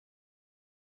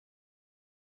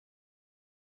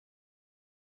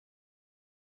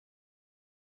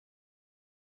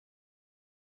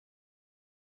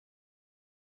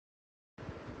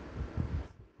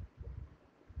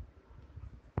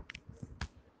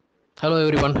Hello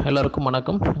everyone, எல்லாருக்கும்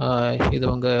வணக்கம். இது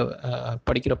உங்கள்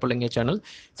படிக்கிற பிள்ளைங்க சேனல்.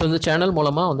 ஸோ இந்த சேனல்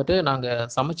மூலமாக வந்துட்டு நாங்கள்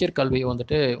சமச்சீர் கல்வியை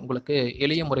வந்துட்டு உங்களுக்கு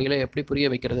எளிய முறையில் எப்படி புரிய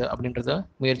வைக்கிறது அப்படின்றத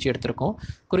முயற்சி எடுத்திருக்கோம்.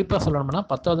 குறிப்பாக சொல்லணும்னா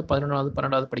 10வது 11வது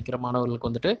 12வது படிக்கிற மாணவர்களுக்கு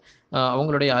வந்துட்டு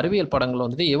அவங்களுடைய அறிவியல் பாடங்களை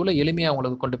வந்துட்டு எவ்வளோ எளிமையாக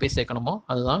அவங்களுக்கு கொண்டு போய் சேர்க்கணுமோ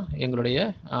அதுதான் எங்களுடைய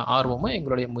ஆர்வமும்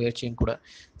எங்களுடைய முயற்சியும் கூட.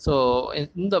 ஸோ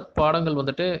இந்த பாடங்கள்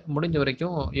வந்துட்டு முடிஞ்ச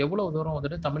வரைக்கும் எவ்வளோ தூரம்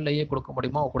வந்துட்டு தமிழ்லையே கொடுக்க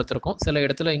முடியுமோ கொடுத்துருக்கோம். சில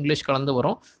இடத்துல இங்கிலீஷ் கலந்து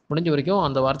வரும். முடிஞ்ச வரைக்கும்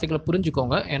அந்த வார்த்தைகளை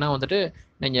புரிஞ்சுக்கோங்க. ஏன்னா வந்துட்டு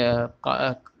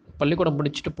நீங்கள் பள்ளிக்கூடம்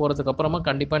முடிச்சுட்டு போகிறதுக்கு அப்புறமா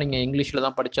கண்டிப்பாக நீங்கள் இங்கிலீஷில்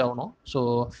தான் படித்தாகணும். ஸோ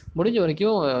முடிஞ்ச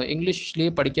வரைக்கும்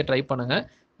இங்கிலீஷ்லேயே படிக்க ட்ரை பண்ணுங்கள்.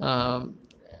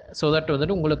 ஸோ தட்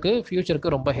வந்துட்டு உங்களுக்கு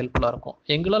ஃப்யூச்சருக்கு ரொம்ப ஹெல்ப்ஃபுல்லாக இருக்கும்.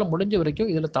 எங்களால் முடிஞ்ச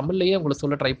வரைக்கும் இதில் தமிழ்லையே உங்களுக்கு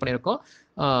சொல்ல ட்ரை பண்ணியிருக்கோம்.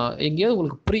 எங்கேயாவது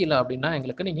உங்களுக்கு புரியல அப்படின்னா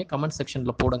எங்களுக்கு நீங்கள் கமெண்ட்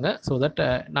செக்ஷனில் போடுங்க. ஸோ தட்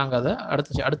நாங்கள் அதை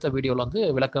அடுத்த வீடியோவில் வந்து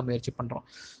விளக்க முயற்சி பண்ணுறோம்.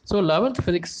 ஸோ 11th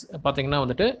ஃபிசிக்ஸ் பார்த்தீங்கன்னா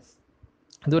வந்துட்டு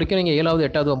இது வரைக்கும் நீங்கள் 7வது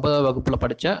 8வது 9வது வகுப்பில்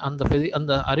படித்த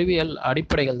அந்த அறிவியல்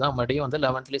அடிப்படைகள் தான் மறுபடியும் வந்து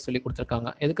 11லேயே சொல்லி கொடுத்துருக்காங்க.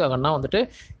 எதுக்காகன்னா வந்துட்டு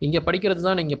இங்கே படிக்கிறது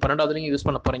தான் நீங்கள் 12வதுலேயும் யூஸ்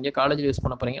பண்ண போகிறீங்க, காலேஜில் யூஸ்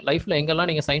பண்ண போகிறீங்க. லைஃப்பில் எங்கெல்லாம்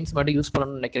நீங்கள் சயின்ஸ் மட்டும் யூஸ்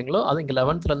பண்ணணும்னு நினைக்கிறீங்களோ அது இங்கே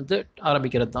 11லேருந்து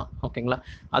ஆரம்பிக்கிறது தான். ஓகேங்களா?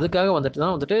 அதுக்காக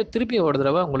வந்துட்டு திருப்பி ஒரு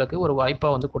தடவை உங்களுக்கு ஒரு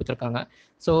வாய்ப்பாக வந்து கொடுத்துருக்காங்க.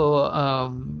 ஸோ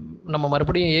நம்ம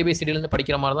மறுபடியும் ஏபிசிடிலேருந்து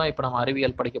படிக்கிற மாதிரி தான் இப்போ நம்ம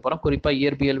அறிவியல் படிக்க போகிறோம். குறிப்பாக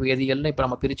இயற்பியல், வேதியியல்னு இப்போ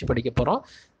நம்ம பிரித்து படிக்க போகிறோம்.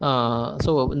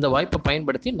 ஸோ இந்த வாய்ப்பை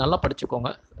பயன்படுத்தி நல்லா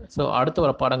படிச்சுக்கோங்க. ஸோ அடுத்த வர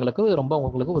பாடங்களுக்கு ரொம்ப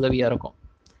உங்களுக்கு உதவியாக இருக்கும்.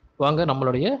 வாங்க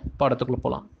நம்மளுடைய பாடத்துக்குள்ளே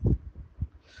போகலாம்.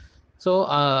 ஸோ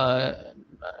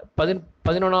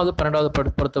 11வது 12வது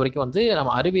பொறுத்த வரைக்கும் வந்து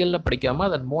நம்ம அறிவியலில் படிக்காமல்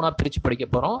அதை 3ஆக பிரித்து படிக்க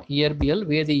போகிறோம். இயற்பியல்,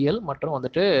 வேதியியல் மற்றும்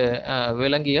வந்துட்டு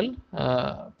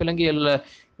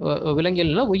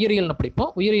விலங்கியலில் உயிரியல்னு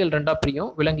படிப்போம். உயிரியல் 2ஆக பிரியும்,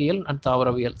 விலங்கியல் அண்ட்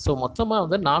தாவரவியல். ஸோ மொத்தமாக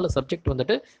வந்து 4 சப்ஜெக்ட்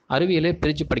வந்துட்டு அறிவியலே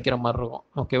பிரித்து படிக்கிற மாதிரி இருக்கும்.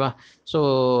 ஓகேவா? ஸோ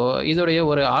இதோடைய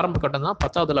ஒரு ஆரம்ப கட்டம் தான்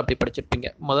 10வதுல அப்படி படிச்சிருப்பீங்க.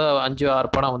 முதல்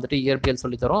 5-6 பாடம் வந்துட்டு இயற்பியல்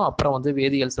சொல்லித்தரோம், அப்புறம் வந்து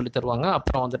வேதியியல் சொல்லி தருவாங்க,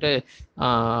 அப்புறம் வந்துட்டு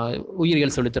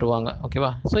உயிரியல் சொல்லி தருவாங்க.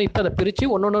 ஓகேவா? ஸோ இப்போ அதை பிரித்து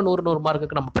 100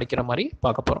 மார்க்குக்கு நம்ம படிக்கிற மாதிரி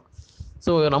பார்க்க போகிறோம்.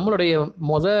 ஸோ நம்மளுடைய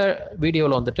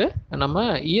வீடியோவில் வந்துட்டு நம்ம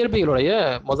இயற்பியலுடைய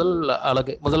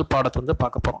முதல் பாடத்தை வந்து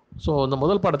பார்க்க போகிறோம். ஸோ இந்த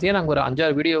முதல் பாடத்தையே நாங்கள் ஒரு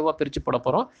 5-6 வீடியோவாக பிரித்து போட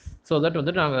போகிறோம். ஸோ தட்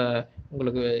வந்துட்டு நாங்கள்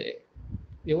உங்களுக்கு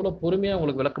எவ்வளோ பொறுமையாக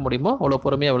உங்களுக்கு விளக்க முடியுமோ அவ்வளோ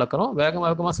பொறுமையாக விளக்குறோம்.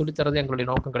 வேகமாக சொல்லித்தரது எங்களுடைய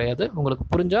நோக்கம் கிடையாது. உங்களுக்கு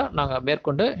புரிஞ்சால் நாங்கள்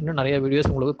மேற்கொண்டு இன்னும் நிறைய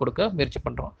வீடியோஸ் உங்களுக்கு கொடுக்க முயற்சி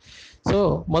பண்ணுறோம். ஸோ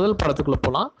முதல் பாடத்துக்குள்ளே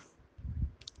போகலாம்.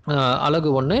 அலகு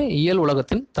 1, இயல்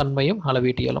உலகத்தின் தன்மையும்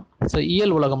அளவீட்டியலும். ஸோ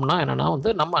இயல் உலகம்னா என்னென்னா வந்து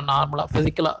நம்ம நார்மலாக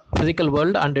physical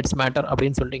world and it's matter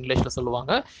அப்படின்னு சொல்லிட்டு இங்கிலீஷில்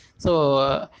சொல்லுவாங்க. ஸோ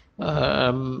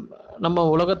நம்ம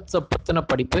உலகத்தை பற்றின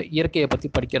படிப்பு, இயற்கையை பற்றி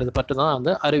படிக்கிறது பற்றி தான்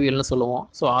வந்து அறிவியல்னு சொல்லுவோம்.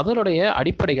 ஸோ அதனுடைய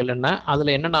அடிப்படைகள் என்ன,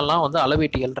 அதில் என்னென்னலாம் வந்து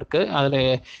அளவீட்டியல் இருக்குது, அதில்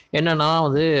என்னென்னா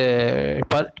வந்து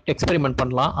எக்ஸ்பெரிமெண்ட்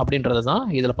பண்ணலாம் அப்படின்றது தான்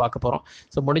இதில் பார்க்க போகிறோம்.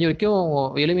 ஸோ முடிஞ்ச வரைக்கும்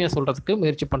எளிமையாக சொல்கிறதுக்கு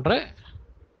முயற்சி பண்ணுறேன்.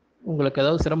 உங்களுக்கு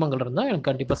ஏதாவது சிரமங்கள் இருந்தால் எனக்கு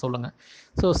கண்டிப்பாக சொல்லுங்கள்.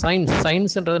 ஸோ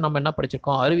சயின்ஸ்ன்றது நம்ம என்ன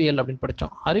படிச்சிருக்கோம்? அறிவியல் அப்படின்னு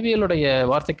படித்தோம். அறிவியலுடைய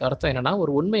வார்த்தைக்கு அர்த்தம் என்னென்னா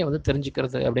ஒரு உண்மையை வந்து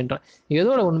தெரிஞ்சுக்கிறது அப்படின்ற.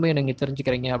 எதோட உண்மையை நீங்கள்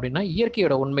தெரிஞ்சுக்கிறீங்க அப்படின்னா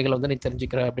இயற்கையோட உண்மைகளை வந்து நீ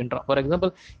தெரிஞ்சுக்கிற அப்படின்றோம். ஃபார்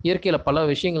எக்ஸாம்பிள் இயற்கையில் பல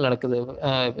விஷயங்கள் நடக்குது.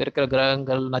 இருக்கிற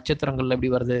கிரகங்கள், நட்சத்திரங்கள்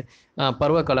எப்படி வருது,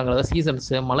 பருவகாலங்கள், அதாவது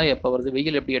சீசன்ஸு, மழை எப்போ வருது,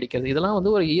 வெயில் எப்படி அடிக்கிறது, இதெல்லாம்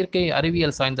வந்து ஒரு இயற்கை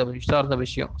அறிவியல் சார்ந்த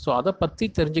விஷயம். ஸோ அதை பற்றி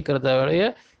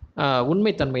தெரிஞ்சுக்கிறதைய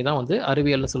உண்மைத்தன்மை தான் வந்து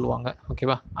அறிவியல்னு சொல்லுவாங்க.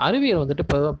 ஓகேவா? அறிவியல் வந்துட்டு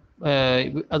இப்போ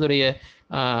அதோடைய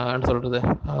என்ன சொல்கிறது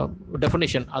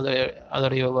டெஃபினிஷன்,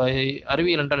 அதோடைய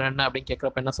அறிவியல் என்றால் என்ன அப்படின்னு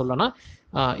கேட்குறப்ப என்ன சொல்லணும்னா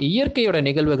இயற்கையோட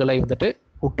நிகழ்வுகளை வந்துட்டு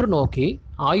உற்று நோக்கி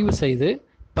ஆய்வு செய்து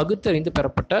பகுத்தறிந்து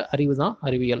பெறப்பட்ட அறிவு தான்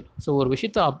அறிவியல். ஸோ ஒரு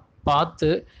விஷயத்தை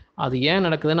பார்த்து அது ஏன்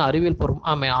நடக்குதுன்னு அறிவியல்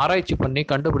ஆராய்ச்சி பண்ணி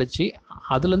கண்டுபிடிச்சி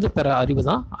அதுலேருந்து பெற அறிவு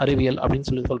தான் அறிவியல்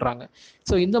அப்படின்னு சொல்கிறாங்க.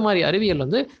 ஸோ இந்த மாதிரி அறிவியல்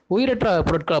வந்து உயிரற்ற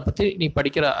பொருட்களை பற்றி நீ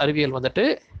படிக்கிற அறிவியல் வந்துட்டு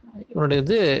இவனுடைய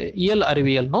இயல்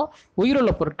அறிவியல்னும்,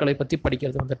 உயிருள்ள பொருட்களை பற்றி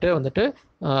படிக்கிறது வந்துட்டு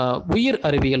உயிர்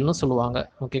அறிவியல்னு சொல்லுவாங்க.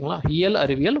 ஓகேங்களா? இயல்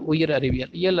அறிவியல், உயிர்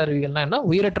அறிவியல். இயல் அறிவியல்னா என்ன?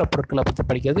 உயிரற்ற பொருட்களை பற்றி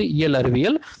படிக்கிறது இயல்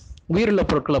அறிவியல். உயிருள்ள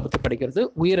பொருட்களை பற்றி படிக்கிறது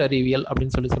உயிர் அறிவியல்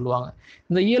அப்படின்னு சொல்லுவாங்க.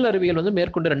 இந்த இயல் அறிவியல் வந்து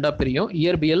மேற்கொண்டு 2ஆக பிரியும்,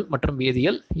 இயற்பியல் மற்றும்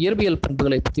வேதியியல். இயற்பியல்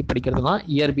பண்புகளை பற்றி படிக்கிறது தான்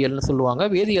இயற்பியல்னு சொல்லுவாங்க.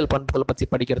 வேதியியல் பண்புகளை பற்றி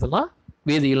படிக்கிறது தான்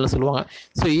வேதியியல்னு சொல்லுவாங்க.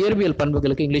 ஸோ இயற்பியல்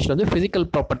பண்புகளுக்கு இங்கிலீஷில் வந்து ஃபிசிக்கல்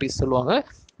ப்ராப்பர்ட்டிஸ் சொல்லுவாங்க,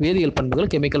 வேதியியல் பண்புகள்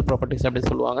கெமிக்கல் ப்ராப்பர்ட்டிஸ்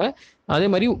அப்படின்னு சொல்லுவாங்க. அதே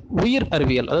மாதிரி உயிர்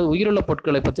அறிவியல், அதாவது உயிருள்ள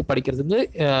பொருட்களை பற்றி படிக்கிறது வந்து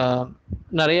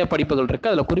நிறைய படிப்புகள்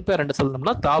இருக்குது. அதில் குறிப்பாக 2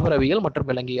 சொல்லணும்னா தாவரவியல் மற்றும்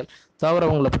விலங்கியல்.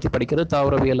 தாவரங்களை பற்றி படிக்கிறது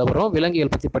தாவரவியலில் வரும்,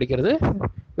 விலங்கியல் பற்றி படிக்கிறது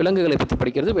விலங்குகளை பற்றி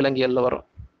படிக்கிறது விலங்கியலில் வரும்.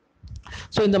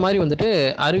 ஸோ இந்த மாதிரி வந்துட்டு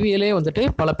அறிவியலே வந்துட்டு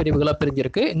பல பிரிவுகளாக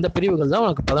பிரிஞ்சிருக்கு. இந்த பிரிவுகள் தான்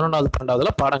உனக்கு 11வது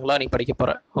 12வதுல பாடங்களாக நீ படிக்க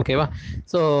போகிற. ஓகேவா?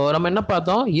 ஸோ நம்ம என்ன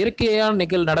பார்த்தோம்?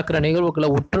 இயற்கையாக நடக்கிற நிகழ்வுகளை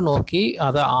உற்று நோக்கி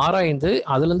அதை ஆராய்ந்து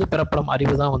அதுலேருந்து பெறப்படும்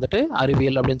அறிவு தான் வந்துட்டு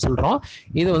அறிவியல் அப்படின்னு சொல்கிறோம்.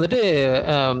 இது வந்துட்டு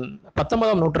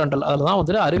 19ஆம் நூற்றாண்டில் அதில் தான்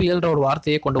வந்துட்டு அறிவியல்ன்ற ஒரு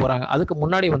வார்த்தையை கொண்டு வராங்க. அதுக்கு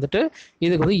முன்னாடி வந்துட்டு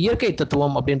இதுக்கு வந்து இயற்கை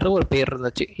தத்துவம் அப்படின்ற ஒரு பெயர்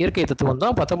இருந்துச்சு. இயற்கை தத்துவம்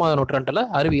தான் 19ஆம் நூற்றாண்டில்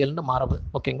அறிவியல்னு மாறுது.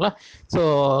 ஓகேங்களா? ஸோ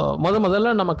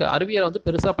முதல்ல நமக்கு அறிவியலை வந்து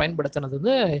பெருசாக பயன்படுத்தினது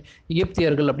வந்து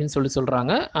எகிப்தியர்கள் அப்படின்னு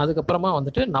சொல்கிறாங்க. அதுக்கப்புறமா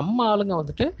வந்துட்டு நம்ம ஆளுங்க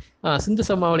வந்துட்டு சிந்து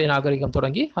சமவெளி நாகரிகம்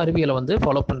தொடங்கி அறிவியலை வந்து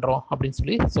ஃபாலோ பண்ணுறோம்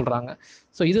அப்படின்னு சொல்கிறாங்க.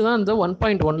 ஸோ இதுதான் இந்த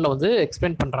 1.1 வந்து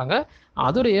எக்ஸ்பிளைன் பண்ணுறாங்க.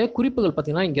 அதோடைய குறிப்புகள்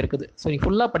பார்த்தீங்கன்னா இங்கே இருக்குது. ஸோ நீ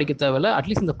ஃபுல்லாக படிக்க தேவையில்ல.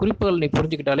 அட்லீஸ்ட் இந்த குறிப்புகள் நீ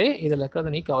புரிஞ்சுக்கிட்டாலே இதில்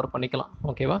இருக்கிறத நீ கவர் பண்ணிக்கலாம்.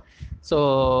 ஓகேவா? ஸோ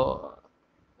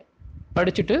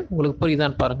படிச்சுட்டு உங்களுக்கு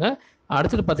புரியுதான்னு பாருங்கள்.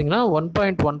 அடுத்தது பார்த்தீங்கன்னா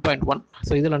 1.1.1.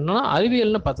 ஸோ இதில் என்னன்னா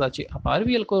அறிவியல்னு பார்த்தாச்சு. அப்போ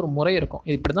அறிவியலுக்கு ஒரு முறை இருக்கும்.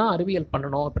 இப்படி தான் அறிவியல்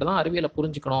பண்ணணும், இப்படி தான் அறிவியலை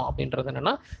புரிஞ்சுக்கணும் அப்படின்றது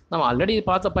என்னென்னா நம்ம ஆல்ரெடி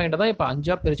பார்த்த பாயிண்ட்டை தான் இப்போ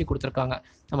 5ஆக பிரித்து கொடுத்துருக்காங்க.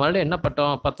 நம்ம ஆல்ரெடி என்ன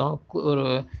பார்த்தோம் ஒரு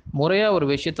முறையாக ஒரு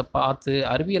விஷயத்தை பார்த்து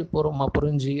அறிவியல் பூர்வமாக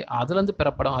புரிஞ்சு அதுலேருந்து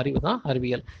பெறப்படும் அறிவு தான்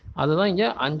அறிவியல். அதுதான் இங்கே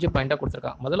 5 பாயிண்ட்டாக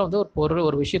கொடுத்துருக்காங்க. முதல்ல வந்து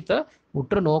ஒரு விஷயத்தை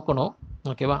உற்று நோக்கணும்.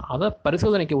 ஓகேவா? அதை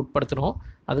பரிசோதனைக்கு உட்படுத்தணும்.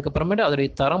 அதுக்கப்புறமேட்டு அதோடைய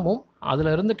தரமும்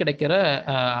அதிலிருந்து கிடைக்கிற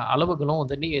அளவுகளும்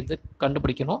வந்து நீ எது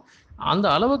கண்டுபிடிக்கணும். அந்த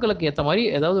அளவுகளுக்கு ஏற்ற மாதிரி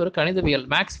ஏதாவது ஒரு கணிதவியல்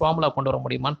மேக்ஸ் ஃபார்முலா கொண்டு வர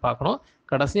முடியுமான்னு பார்க்கணும்.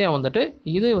 கடைசியாக வந்துட்டு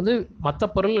இது வந்து மற்ற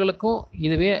பொருள்களுக்கும்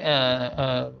இதுவே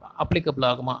அப்ளிகபிள்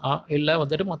ஆகுமா, இல்லை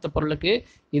வந்துட்டு மற்ற பொருளுக்கு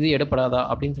இது எடுப்படாதா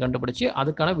அப்படின்னு கண்டுபிடிச்சி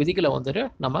அதுக்கான விதிகளை வந்துட்டு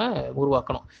நம்ம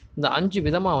உருவாக்கணும். இந்த 5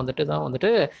 விதமாக வந்துட்டு தான்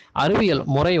வந்துட்டு அறிவியல்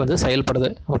முறை வந்து செயல்படுது.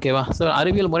 ஓகேவா? ஸோ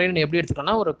அறிவியல் முறையை நீ எப்படி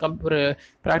எடுத்துக்கணும்னா ஒரு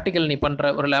ப்ராக்டிக்கல் நீ பண்ணுற,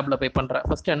 ஒரு லேபில் போய் பண்ணுற,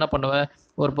 ஃபஸ்ட்டு என்ன பண்ணுவேன்,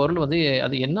 ஒரு பொருள் வந்து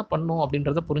அது என்ன பண்ணும்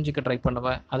அப்படின்றத புரிஞ்சுக்க ட்ரை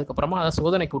பண்ணுவேன். அதுக்கப்புறமா அதை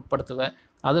சோதனைக்கு உட்படுத்துவேன்.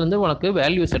 அது வந்து உனக்கு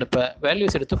வேல்யூஸ் எடுப்பேன்.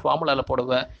 வேல்யூஸ் எடுத்து ஃபார்முலாவில்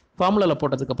போடுவேன். ஃபார்முலாவில்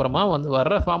போட்டதுக்கப்புறமா வந்து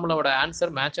வர்ற ஃபார்முலாவோட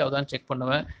ஆன்சர் மேட்ச் ஆகுதான்னு செக்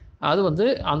பண்ணுவேன். அது வந்து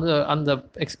அந்த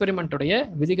எக்ஸ்பெரிமெண்ட்டுடைய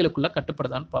விதிகளுக்குள்ளே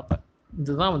கட்டுப்படுதான்னு பார்ப்பேன்.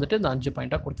 இதுதான் வந்துட்டு இந்த 5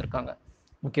 பாயிண்ட்டாக கொடுத்துருக்காங்க.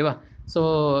 ஓகேவா? ஸோ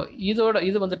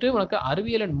இது வந்துட்டு உனக்கு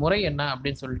அறிவியலின் முறை என்ன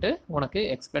அப்படின்னு சொல்லிட்டு உனக்கு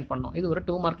எக்ஸ்பிளைன் பண்ணணும். இது ஒரு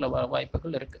 2 மார்க்கில்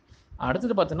வாய்ப்புகள் இருக்குது.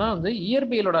 அடுத்தது பார்த்தீங்கன்னா வந்து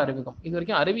இயற்பியலோட அறிமுகம். இது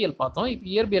வரைக்கும் அறிவியல் பார்த்தோம். இப்போ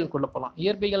இயற்பியலுக்குள்ளே போகலாம்.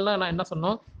 இயற்பியல்னால் நான் என்ன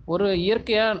சொன்னோம், ஒரு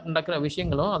இயற்கையாக நடக்கிற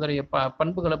விஷயங்களும் அதோடைய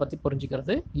பண்புகளை பற்றி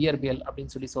புரிஞ்சுக்கிறது இயற்பியல்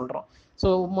அப்படின்னு சொல்கிறோம். ஸோ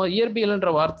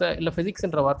இயற்பியல்ன்ற வார்த்தை இல்லை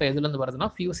ஃபிசிக்ஸ்ன்ற வார்த்தை எதுலேருந்து வருதுன்னா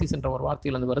ஃபியூசிஸ்ன்ற ஒரு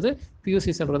வார்த்தையிலேருந்து வருது.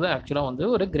 ஃபியூசிஸ்ன்றது ஆக்சுவலாக வந்து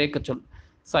ஒரு கிரேக்க சொல்.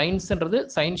 சயின்ஸ்ன்றது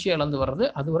சயின்ஷியாலேருந்து வர்றது,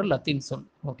 அது ஒரு லத்தீன் சொல்.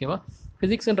 ஓகேவா?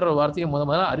 ஃபிசிக்ஸ்ன்ற வார்த்தையை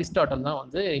முதல்ல அரிஸ்டாட்டல் தான்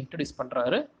வந்து இன்ட்ரடியூஸ்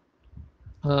பண்ணுறாரு.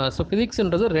 ஸோ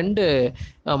ஃபிசிக்ஸ்ன்றது 2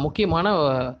 முக்கியமான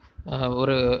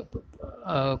ஒரு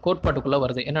கோட்பாட்டுக்குள்ளே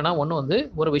வருது. என்னென்னா ஒன்று வந்து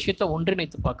ஒரு விஷயத்தை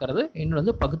ஒன்றிணைத்து பார்க்கறது, இன்னொன்று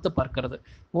வந்து பகுத்து பார்க்கறது.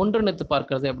 ஒன்றிணைத்து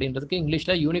பார்க்கறது அப்படின்றதுக்கு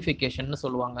இங்கிலீஷில் யூனிஃபிகேஷன்னு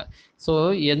சொல்லுவாங்க. ஸோ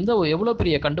எவ்வளோ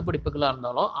பெரிய கண்டுபிடிப்புகளாக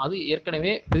இருந்தாலும் அது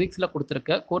ஏற்கனவே ஃபிசிக்ஸில்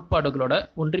கொடுத்துருக்க கோட்பாடுகளோட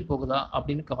ஒன்றி போகுதா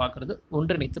அப்படின்னு பார்க்குறது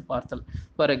ஒன்றிணைத்து பார்த்தல்.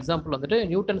 ஃபார் எக்ஸாம்பிள் வந்துட்டு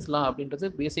நியூட்டன்ஸ் லா அப்படின்றது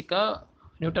பேசிக்காக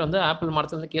நியூட்டன் வந்து ஆப்பிள்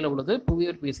மரத்துலேருந்து கீழே உள்ளது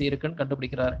புவியீர்ப்பு விசை இருக்குன்னு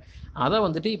கண்டுபிடிக்கிறாரு. அதை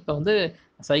வந்துட்டு இப்போ வந்து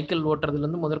சைக்கிள்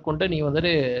ஓட்டுறதுலேருந்து முதற்கொண்டு நீ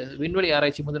வந்துட்டு விண்வெளி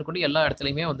ஆராய்ச்சி முதற்கொண்டு எல்லா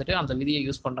இடத்துலையுமே வந்துட்டு அந்த விதியை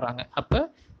யூஸ் பண்ணுறாங்க. அப்போ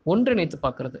ஒன்றிணைத்து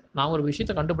பார்க்குறது, நான் ஒரு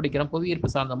விஷயத்தை கண்டுபிடிக்கிறேன்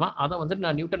புவியீர்ப்பு சார்ந்தமாக, அதை வந்துட்டு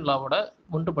நான் நியூட்டன் லாவோட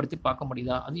ஒன்றுபடுத்தி பார்க்க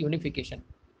முடியுதா, அது யூனிஃபிகேஷன்.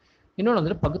 இன்னொன்று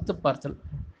வந்துட்டு பகுத்து பார்த்தல்.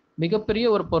 மிகப்பெரிய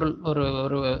ஒரு பொருள் ஒரு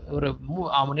ஒரு ஒரு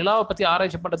நிலாவை பற்றி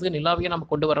ஆராய்ச்சி பண்ணுறதுக்கு நிலாவையே நம்ம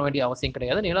கொண்டு வர வேண்டிய அவசியம்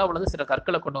கிடையாது. நிலாவில் வந்து சில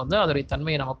கற்களை கொண்டு வந்து அதோடைய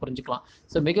தன்மையை நம்ம புரிஞ்சுக்கலாம்.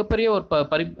 ஸோ மிகப்பெரிய ஒரு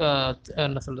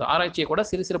என்ன சொல்கிறது ஆராய்ச்சியை கூட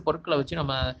சிறு சிறு பொருட்களை வச்சு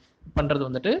நம்ம பண்ணுறது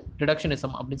வந்துட்டு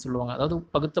ரிடக்ஷனிசம் அப்படின்னு சொல்லுவாங்க. அதாவது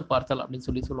பகுத்து பார்த்தல் அப்படின்னு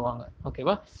சொல்லுவாங்க.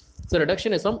 ஓகேவா? ஸோ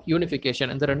ரிடக்ஷனிசம்,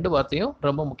 யூனிஃபிகேஷன், இந்த 2 வார்த்தையும்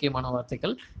ரொம்ப முக்கியமான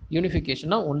வார்த்தைகள்.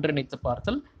 யூனிஃபிகேஷன்னா ஒன்றிணைத்து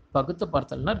பார்த்தல், பகுத்து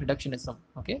பார்த்தல்னா ரிடக்ஷனிசம்.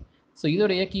 ஓகே? ஸோ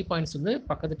இதோடைய கீ பாயிண்ட்ஸ் வந்து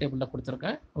பக்கத்து டேபிளில்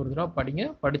கொடுத்துருக்கேன். ஒரு தடவை படிங்க.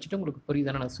 படிச்சுட்டு உங்களுக்கு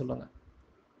புரியுதானே எனக்கு சொல்லுங்கள்.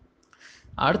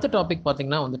 அடுத்த டாபிக்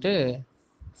பார்த்தீங்கன்னா வந்துட்டு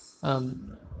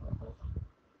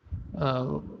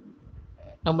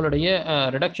நம்மளுடைய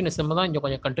ரிடக்ஷனிசம் தான் இங்கே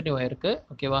கொஞ்சம் கண்டினியூ ஆகிருக்கு.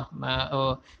 ஓகேவா?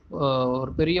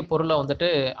 ஒரு பெரிய பொருளை வந்துட்டு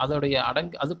அதோடைய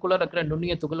அதுக்குள்ளே இருக்கிற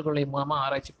நுண்ணிய துகள்களை மூலமாக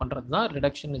ஆராய்ச்சி பண்ணுறது தான்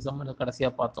ரிடக்ஷனிசம்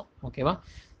கடைசியாக பார்த்தோம். ஓகேவா?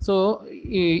 ஸோ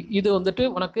இது வந்துட்டு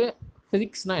உனக்கு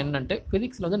ஃபிசிக்ஸ்னால் என்னன்ட்டு,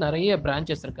 ஃபிசிக்ஸில் வந்து நிறைய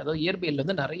பிரான்ச்சஸ் இருக்குது. அதாவது இயற்பியலில்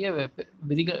வந்து நிறைய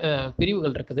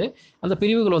பிரிவுகள் இருக்குது. அந்த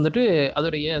பிரிவுகள் வந்துட்டு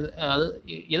அதோடைய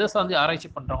எதை சார்ந்து ஆராய்ச்சி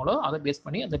பண்ணுறாங்களோ அதை பேஸ்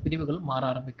பண்ணி அந்த பிரிவுகள் மாற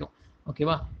ஆரம்பிக்கும்.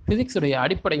 ஓகேவா? ஃபிசிக்ஸுடைய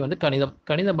அடிப்படை வந்து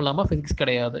கணிதம் இல்லாமல் ஃபிசிக்ஸ்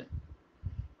கிடையாது.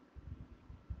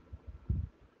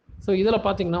 ஸோ இதில்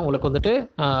பார்த்தீங்கன்னா உங்களுக்கு வந்துட்டு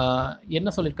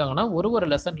என்ன சொல்லியிருக்காங்கன்னா ஒரு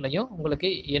லெசன்லையும்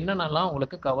உங்களுக்கு என்னென்னலாம்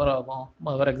உங்களுக்கு கவர் ஆகும்.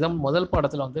 ஃபார் எக்ஸாம்பிள் முதல்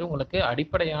பாடத்தில் வந்து உங்களுக்கு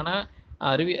அடிப்படையான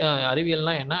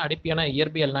அறிவியல்னா என்ன, அடிப்படையான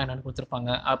இயற்பியல்னா என்னன்னு கொடுத்துருப்பாங்க.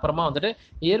 அப்புறமா வந்துட்டு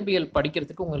இயற்பியல்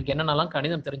படிக்கிறதுக்கு உங்களுக்கு என்னென்னலாம்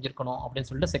கணிதம் தெரிஞ்சிருக்கணும் அப்படின்னு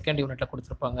சொல்லிட்டு செகண்ட் யூனிட்ல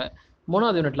கொடுத்துருப்பாங்க.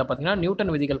 3வது யூனிட்ல பார்த்தீங்கன்னா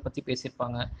நியூட்டன் விதிகள் பற்றி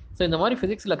பேசியிருப்பாங்க. ஸோ இந்த மாதிரி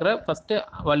ஃபிசிக்ஸில் இருக்கிற ஃபர்ஸ்ட்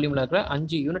வால்யூமில் இருக்கிற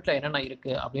 5 யூனிட்ல என்னென்ன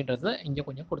இருக்குது அப்படின்றத இங்கே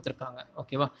கொஞ்சம் கொடுத்துருக்காங்க.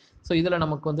 ஓகேவா? ஸோ இதில்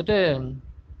நமக்கு வந்துட்டு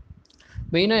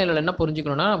மெயினாக இதில் என்ன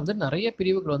புரிஞ்சுக்கணும்னா வந்து நிறைய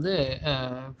பிரிவுகள் வந்து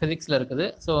ஃபிசிக்ஸில் இருக்குது.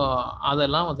 ஸோ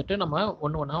அதெல்லாம் வந்துட்டு நம்ம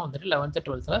ஒன்று ஒன்றா வந்துட்டு 11th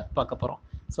 12th பார்க்க போகிறோம்.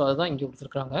 ஸோ அதுதான் இங்கே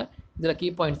கொடுத்துருக்காங்க. இதில் கீ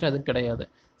பாயிண்ட்ஸ்னு எதுவும் கிடையாது.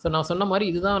 ஸோ நான் சொன்ன மாதிரி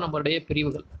இதுதான் நம்மளுடைய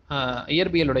பிரிவுகள்,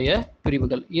 இயற்பியலுடைய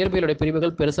பிரிவுகள். இயற்பியலுடைய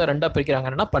பிரிவுகள் பெருசாக ரெண்டாக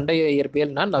பிரிக்கிறாங்கன்னா பண்டைய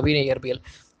இயற்பியல்னா நவீன இயற்பியல்.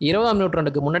 20ஆம்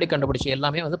நூற்றாண்டுக்கு முன்னாடி கண்டுபிடிச்ச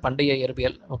எல்லாமே வந்து பண்டைய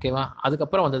இயற்பியல். ஓகேவா?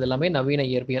 அதுக்கப்புறம் வந்தது எல்லாமே நவீன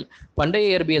இயற்பியல். பண்டைய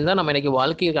இயற்பியல் தான் நம்ம இன்னைக்கு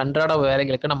வாழ்க்கைக்கு அன்றாட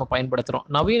வேலைகளுக்கு நம்ம பயன்படுத்துகிறோம்.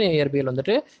 நவீன இயற்பியல்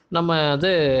வந்துட்டு நம்ம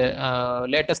வந்து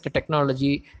லேட்டஸ்ட்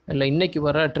டெக்னாலஜி இல்லை இன்னைக்கு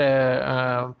வர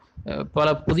பல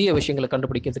புதிய விஷயங்களை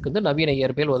கண்டுபிடிக்கிறதுக்கு வந்து நவீன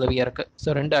இயற்பியல் உதவியாக இருக்குது. ஸோ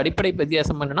ரெண்டு அடிப்படை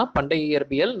வித்தியாசம் என்னன்னா பண்டைய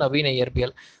இயற்பியல், நவீன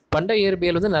இயற்பியல். பண்டைய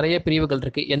இயற்பியல் வந்து நிறைய பிரிவுகள்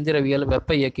இருக்குது. எந்திரவியல்,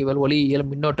 வெப்ப இயக்கியல், ஒளியியல்,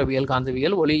 மின்னோட்டவியல்,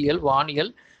 காந்தவியல், ஒளியியல்,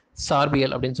 வானியல்,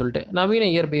 சார்பியல் அப்படின்னு சொல்லிட்டு. நவீன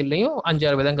இயற்பியல்லையும்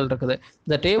 5-6 விதங்கள் இருக்குது.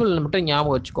 இந்த டேபிள் மட்டும்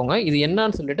ஞாபகம் வச்சுக்கோங்க. இது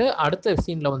என்னன்னு சொல்லிட்டு அடுத்த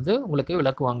சீனில் வந்து உங்களுக்கு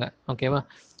விளக்குவாங்க. ஓகேவா?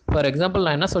 ஃபார் எக்ஸாம்பிள்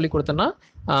நான் என்ன சொல்லி கொடுத்தேன்னா,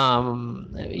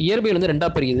 இயற்பியல் வந்து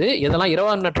ரெண்டாக பிரியுது. எதெல்லாம்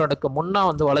 20ஆம் நூற்றாண்டுக்கு முன்னா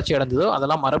வந்து வளர்ச்சி அடைந்ததோ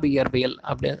அதெல்லாம் மரபு இயற்பியல்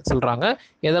அப்படின்னு சொல்கிறாங்க.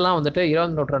 எதெல்லாம் வந்துட்டு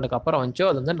 20ஆம் நூற்றாண்டுக்கு அப்புறம் வந்துச்சோ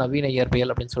அது வந்து நவீன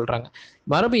இயற்பியல் அப்படின்னு சொல்கிறாங்க.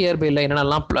 மரபு இயற்பியலில்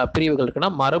என்னென்னலாம் பிரிவுகள்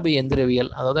இருக்குன்னா, மரபு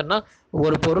எந்திரவியல், அதாவது என்ன,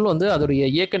 ஒரு பொருள் வந்து அதோடைய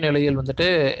இயக்க நிலையில் வந்துட்டு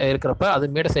இருக்கிறப்ப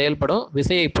அது மீது செயல்படும்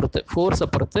விசையை பொறுத்து, ஃபோர்ஸை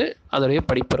பொறுத்து அதோடைய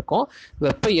படிப்பு இருக்கும்.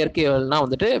 வெப்ப இயற்கையல்னா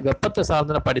வந்துட்டு வெப்பத்தை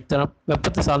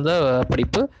சார்ந்த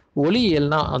படிப்பு.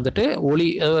 ஒளியியல்னா வந்துட்டு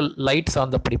லைட்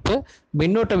சார்ந்த படிப்பு.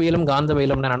 மின்னோட்டவியலும்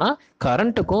காந்தவியலும் என்னன்னா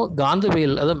கரண்ட்டுக்கும்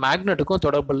காந்தவியல் அதாவது மேக்னெட்டுக்கும்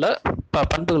தொடர்புள்ள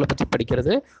பண்புகளை பற்றி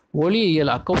படிக்கிறது.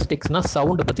 ஒளியியல் அக்கோஸ்டிக்ஸ்னா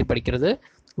சவுண்டை பற்றி படிக்கிறது.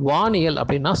 வானியல்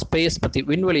அப்படின்னா ஸ்பேஸ் பற்றி,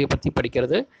 விண்வெளியை பற்றி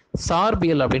படிக்கிறது.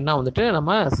 சார்பியல் அப்படின்னா வந்துட்டு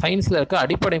நம்ம சயின்ஸில் இருக்க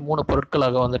அடிப்படை 3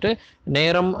 பொருட்களாக வந்துட்டு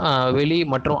நேரம், வெளி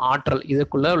மற்றும் ஆற்றல்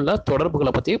இதுக்குள்ள உள்ள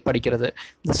தொடர்புகளை பற்றி படிக்கிறது.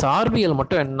 இந்த சார்பியல்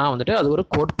மட்டும் என்னன்னா வந்துட்டு அது ஒரு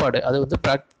கோட்பாடு, அது வந்து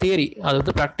தியரி, அது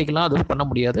வந்து ப்ராக்டிக்கலாக அது பண்ண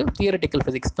முடியாது. தியரிட்டிக்கல்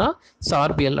ஃபிசிக்ஸ் தான்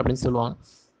சார்பியல் அப்படின்னு சொல்லுவாங்க.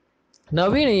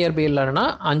 நவீன இயற்பியல்னா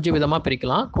 5 விதமாக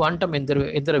பிரிக்கலாம். குவாண்டம்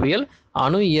எந்திரவியல்,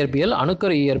 அணு இயற்பியல்,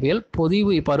 அணுக்கரு இயற்பியல்,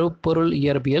 பொதிவு பருப்பொருள்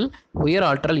இயற்பியல், உயர்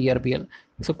ஆற்றல் இயற்பியல்.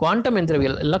 ஸோ குவாண்டம்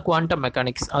எந்திரவியல் இல்லை குவாண்டம்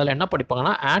மெக்கானிக்ஸ், அதில் என்ன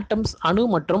படிப்பாங்கன்னா ஆட்டம்ஸ், அணு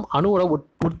மற்றும் அணுவோட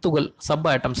உட்துகள், சப்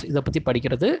ஆட்டம்ஸ், இதை பற்றி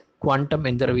படிக்கிறது குவாண்டம்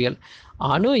எந்திரவியல்.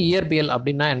 அணு இயற்பியல்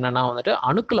அப்படின்னா என்னன்னா வந்துட்டு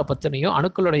அணுக்களை பற்றினையும்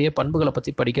அணுக்களுடைய பண்புகளை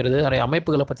பற்றி படிக்கிறது, நிறைய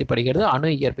அமைப்புகளை பற்றி படிக்கிறது அணு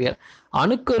இயற்பியல்.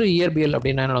 அணுக்கரு இயற்பியல்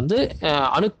அப்படின்னா வந்து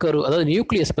அணுக்கரு அதாவது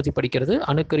நியூக்ளியஸ் பற்றி படிக்கிறது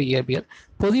அணுக்கரு இயற்பியல்.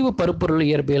 பொதிவு பருப்பொருள்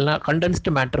இயற்பியல்னா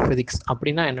கண்டென்ஸ்டு மேட்டர் ஃபிசிக்ஸ்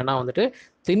அப்படின்னா என்னன்னா வந்துட்டு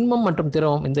திண்மம் மற்றும்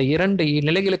திரவம் இந்த 2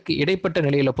 நிலைகளுக்கு இடைப்பட்ட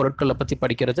நிலையில் பொருட்களை பற்றி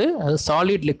படிக்கிறது. அது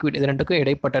சாலிட் லிக்விட் இது ரெண்டுக்கும்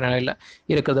இடைப்பட்ட நிலையில்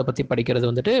இருக்கிறத பற்றி படிக்கிறது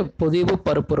வந்துட்டு பொதிவு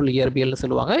பருப்பொருள் இயற்பியல்னு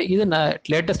சொல்லுவாங்க. இது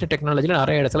லேட்டஸ்ட் டெக்னாலஜியில்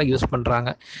நிறைய இடத்துல யூஸ் பண்ணுறாங்க.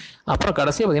 அப்புறம்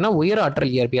கடைசியாக பார்த்தீங்கன்னா உயர்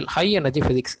ஆற்றல் இயற்பியல், ஹை எனர்ஜி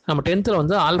ஃபிசிக்ஸ். நம்ம 10th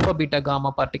வந்து ஆல்ஃபா பீட்டா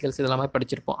காமா பார்ட்டிகல்ஸ் இதெல்லாமே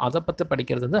படிச்சிருப்போம். அதை பற்றி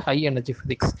படிக்கிறது வந்து ஹை எனர்ஜி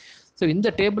ஃபிசிக்ஸ். ஸோ இந்த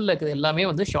டேபிளில் இருக்கிறது எல்லாமே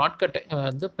வந்து ஷார்ட்கட்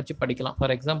வந்து வச்சு படிக்கலாம்.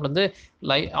 ஃபார் எக்ஸாம்பிள் வந்து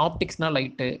ஆப்டிக்ஸ்னா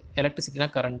லைட்டு, எலக்ட்ரிசிட்டினா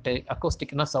கரண்ட்டு,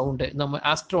 அக்கோஸ்டிக்னா சவுண்டு, இந்த மாதிரி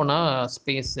ஆஸ்ட்ரோனா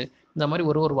ஸ்பேஸு, இந்த மாதிரி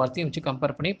ஒரு வார்த்தையும் வச்சு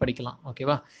கம்பேர் பண்ணி படிக்கலாம்.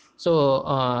 ஓகேவா? ஸோ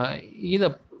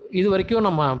இது வரைக்கும்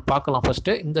நம்ம பார்க்கலாம்.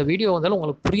 ஃபஸ்ட்டு இந்த வீடியோ வந்தாலும்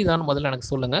உங்களுக்கு புரியுதான்னு முதல்ல எனக்கு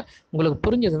சொல்லுங்கள். உங்களுக்கு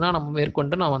புரிஞ்சதுன்னா நம்ம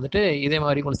மேற்கொண்டு நான் வந்துட்டு இதே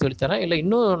மாதிரி உங்களுக்கு சொல்லித்தரேன். இல்லை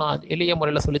இன்னும் நான் எளிய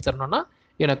முறையில் சொல்லித்தரணும்னா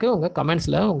எனக்கு உங்கள்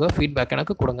கமெண்ட்ஸில் உங்கள் ஃபீட்பேக்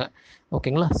எனக்கு கொடுங்க.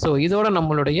 ஓகேங்களா? ஸோ இதோட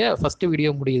நம்மளுடைய ஃபஸ்ட்டு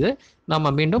வீடியோ முடியுது.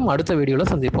 நம்ம மீண்டும் அடுத்த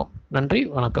வீடியோவில் சந்திப்போம். நன்றி,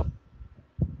 வணக்கம்.